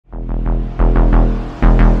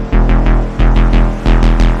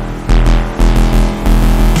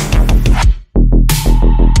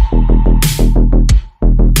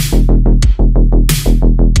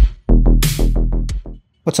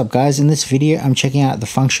What's up guys, in this video I'm checking out the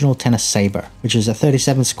Functional Tennis SABER, which is a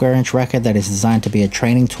 37 square inch racket that is designed to be a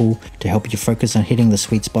training tool to help you focus on hitting the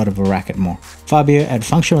sweet spot of a racket more. Fabio at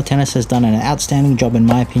Functional Tennis has done an outstanding job in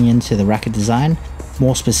my opinion to the racket design,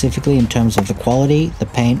 more specifically in terms of the quality, the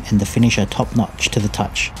paint and the finish are top notch to the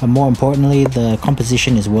touch. But more importantly, the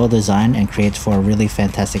composition is well designed and creates for a really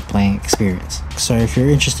fantastic playing experience. So if you're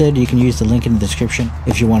interested, you can use the link in the description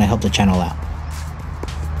if you want to help the channel out.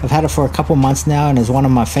 I've had it for a couple months now and is one of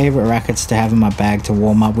my favorite rackets to have in my bag to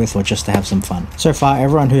warm up with or just to have some fun. So far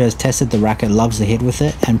everyone who has tested the racket loves the hit with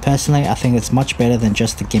it, and personally I think it's much better than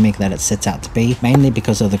just the gimmick that it sets out to be, mainly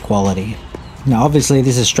because of the quality. Now obviously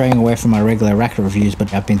this is straying away from my regular racket reviews,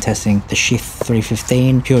 but I've been testing the Shift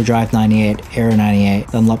 315, Pure Drive 98, Aero 98,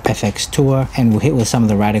 Dunlop FX Tour, and we'll hit with some of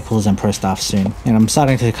the Radicals and Pro Staff soon. And I'm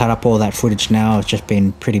starting to cut up all that footage now, it's just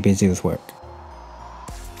been pretty busy with work.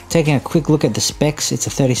 Taking a quick look at the specs, it's a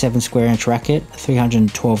 37 square inch racket,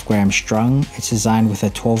 312 grams strung. It's designed with a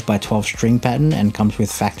 12 by 12 string pattern and comes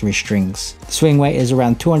with factory strings. The swing weight is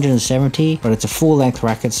around 270, but it's a full length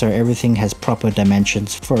racket so everything has proper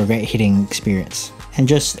dimensions for a great hitting experience. And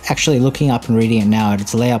just actually looking up and reading it now,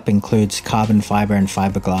 its layup includes carbon fiber and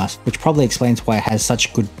fiberglass, which probably explains why it has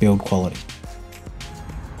such good build quality.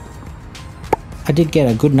 I did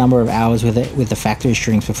get a good number of hours with it with the factory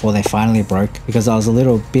strings before they finally broke, because I was a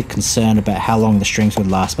little bit concerned about how long the strings would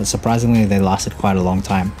last, but surprisingly they lasted quite a long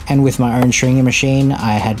time. And with my own stringing machine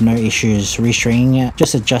I had no issues restringing it,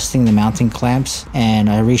 just adjusting the mounting clamps, and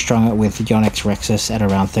I restrung it with Yonex Rexus at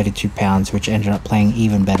around 32 pounds, which ended up playing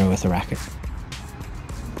even better with the racket.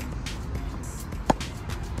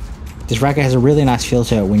 This racket has a really nice feel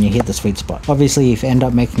to it when you hit the sweet spot. Obviously if you end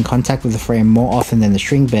up making contact with the frame more often than the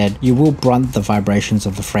string bed, you will brunt the vibrations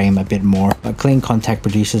of the frame a bit more, but clean contact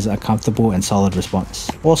produces a comfortable and solid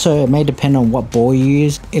response. Also, it may depend on what ball you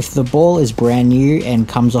use. If the ball is brand new and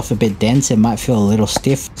comes off a bit dense, it might feel a little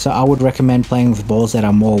stiff, so I would recommend playing with balls that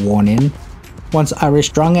are more worn in. Once I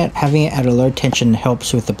restrung it, having it at a low tension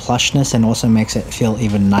helps with the plushness and also makes it feel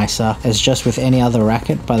even nicer, as just with any other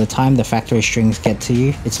racket, by the time the factory strings get to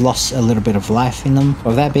you, it's lost a little bit of life in them.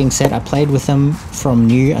 With that being said, I played with them from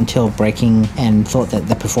new until breaking and thought that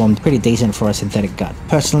they performed pretty decent for a synthetic gut.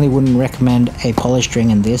 Personally wouldn't recommend a poly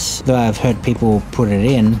string in this, though I've heard people put it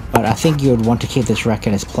in, but I think you would want to keep this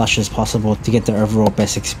racket as plush as possible to get the overall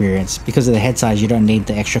best experience. Because of the head size, you don't need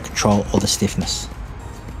the extra control or the stiffness.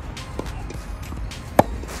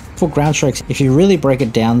 For Groundstrokes, if you really break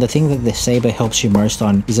it down, the thing that the SABER helps you most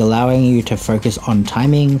on is allowing you to focus on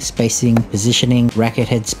timing, spacing, positioning, racket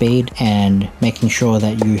head speed, and making sure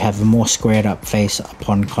that you have a more squared up face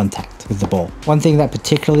upon contact with the ball. One thing that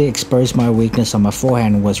particularly exposed my weakness on my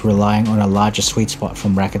forehand was relying on a larger sweet spot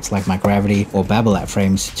from rackets like my Gravity or Babolat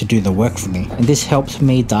frames to do the work for me, and this helped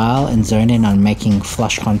me dial and zone in on making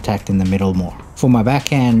flush contact in the middle more. For my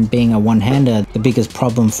backhand, being a one-hander, the biggest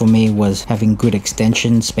problem for me was having good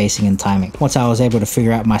extension, spacing and timing. Once I was able to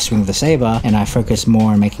figure out my swing of the SABER and I focused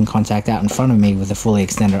more on making contact out in front of me with a fully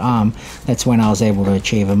extended arm, that's when I was able to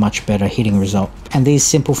achieve a much better hitting result. And these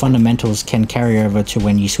simple fundamentals can carry over to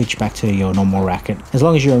when you switch back to your normal racket, as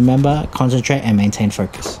long as you remember, concentrate and maintain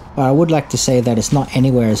focus. But I would like to say that it's not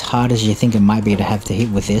anywhere as hard as you think it might be to have to hit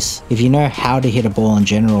with this. If you know how to hit a ball in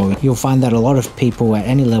general, you'll find that a lot of people at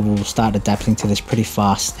any level will start adapting to this pretty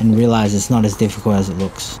fast and realize it's not as difficult as it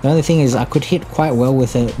looks. The only thing is I could hit quite well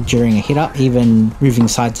with it during a hit up, even moving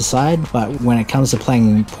side to side, but when it comes to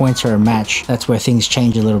playing points or a match, that's where things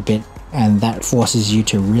change a little bit, and that forces you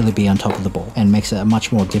to really be on top of the ball and makes it a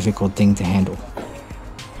much more difficult thing to handle.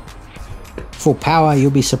 For power,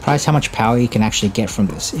 you'll be surprised how much power you can actually get from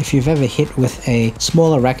this. If you've ever hit with a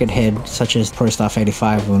smaller racket head such as Pro Staff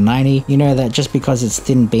 85 or 90, you know that just because it's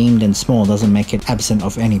thin beamed and small doesn't make it absent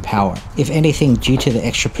of any power. If anything, due to the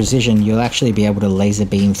extra precision, you'll actually be able to laser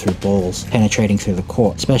beam through balls, penetrating through the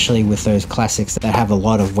court, especially with those classics that have a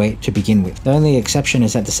lot of weight to begin with. The only exception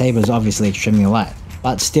is that the SABER is obviously extremely light.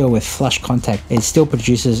 But still, with flush contact, it still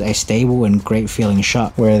produces a stable and great feeling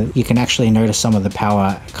shot where you can actually notice some of the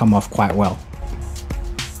power come off quite well.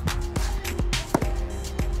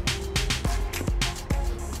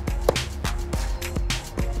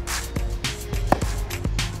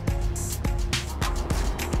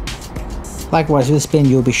 Likewise with spin,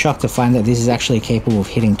 you'll be shocked to find that this is actually capable of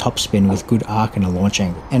hitting top spin with good arc and a launch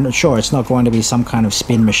angle. And sure, it's not going to be some kind of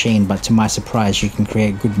spin machine, but to my surprise you can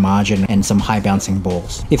create good margin and some high bouncing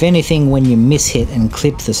balls. If anything, when you miss hit and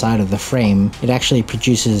clip the side of the frame, it actually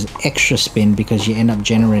produces extra spin because you end up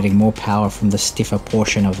generating more power from the stiffer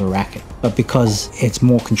portion of the racket. But because it's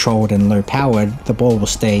more controlled and low powered, the ball will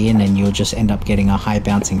stay in and you'll just end up getting a high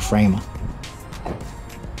bouncing framer.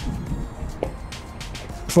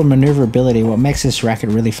 For maneuverability, what makes this racket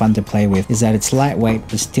really fun to play with is that it's lightweight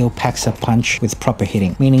but still packs a punch with proper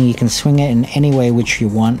hitting, meaning you can swing it in any way which you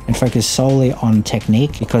want and focus solely on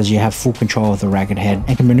technique because you have full control of the racket head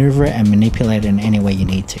and can maneuver it and manipulate it in any way you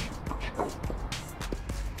need to.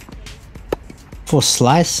 For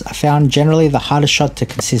slice, I found generally the hardest shot to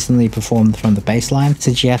consistently perform from the baseline,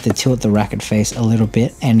 since you have to tilt the racket face a little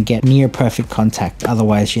bit and get near perfect contact,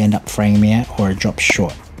 otherwise you end up framing it or it drops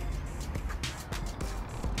short.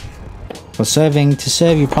 For serving, to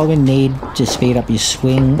serve you probably need to speed up your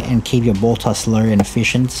swing and keep your ball toss low and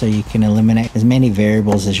efficient so you can eliminate as many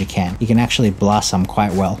variables as you can. You can actually blast some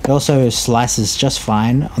quite well. It also slices just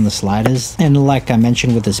fine on the sliders, and like I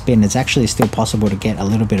mentioned with the spin, it's actually still possible to get a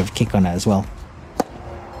little bit of kick on it as well.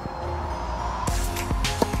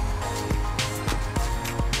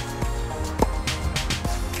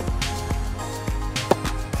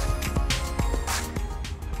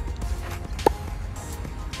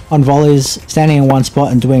 On volleys, standing in one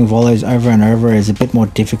spot and doing volleys over and over is a bit more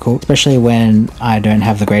difficult, especially when I don't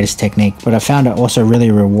have the greatest technique, but I found it also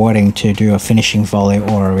really rewarding to do a finishing volley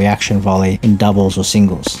or a reaction volley in doubles or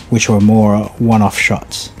singles, which were more one-off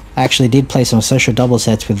shots. I actually did play some social double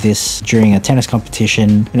sets with this during a tennis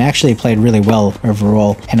competition, and I actually played really well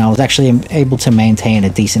overall, and I was actually able to maintain a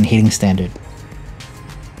decent hitting standard.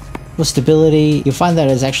 For stability, you'll find that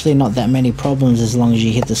there's actually not that many problems as long as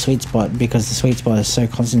you hit the sweet spot, because the sweet spot is so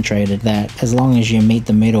concentrated that as long as you meet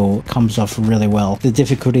the middle, it comes off really well. The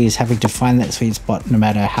difficulty is having to find that sweet spot no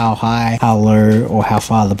matter how high, how low, or how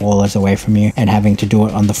far the ball is away from you, and having to do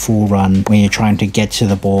it on the full run when you're trying to get to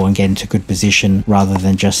the ball and get into good position rather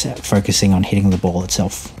than just focusing on hitting the ball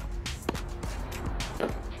itself.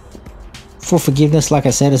 For forgiveness, like I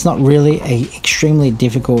said, it's not really an extremely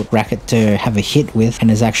difficult racket to have a hit with,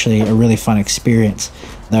 and is actually a really fun experience.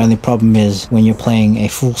 The only problem is when you're playing a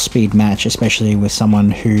full speed match, especially with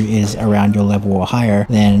someone who is around your level or higher,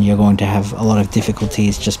 then you're going to have a lot of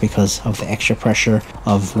difficulties just because of the extra pressure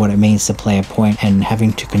of what it means to play a point and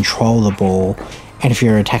having to control the ball. And if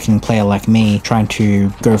you're an attacking player like me, trying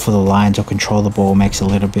to go for the lines or control the ball makes it a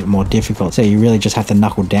little bit more difficult. So you really just have to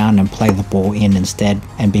knuckle down and play the ball in instead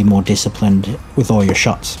and be more disciplined with all your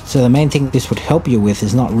shots. So the main thing this would help you with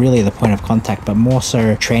is not really the point of contact, but more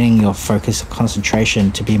so training your focus and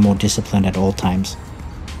concentration to be more disciplined at all times.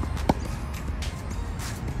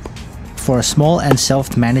 For a small and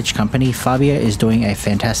self-managed company, Fabio is doing a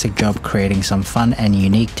fantastic job creating some fun and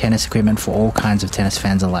unique tennis equipment for all kinds of tennis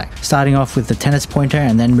fans alike. Starting off with the tennis pointer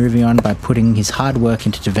and then moving on by putting his hard work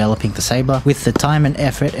into developing the Saber. With the time and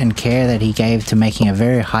effort and care that he gave to making a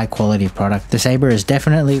very high quality product, the Saber is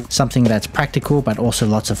definitely something that's practical but also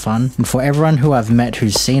lots of fun. And for everyone who I've met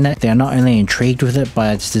who's seen it, they're not only intrigued with it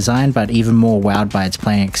by its design but even more wowed by its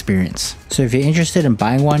playing experience. So if you're interested in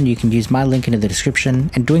buying one, you can use my link in the description,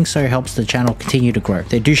 and doing so helps the channel continue to grow.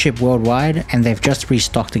 They do ship worldwide, and they've just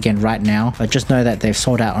restocked again right now, but just know that they've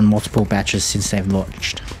sold out on multiple batches since they've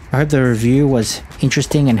launched. I hope the review was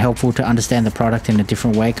interesting and helpful to understand the product in a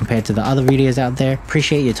different way compared to the other videos out there.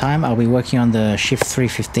 Appreciate your time. I'll be working on the Shift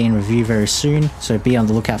 315 review very soon, so be on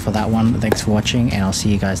the lookout for that one. Thanks for watching, and I'll see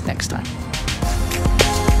you guys next time.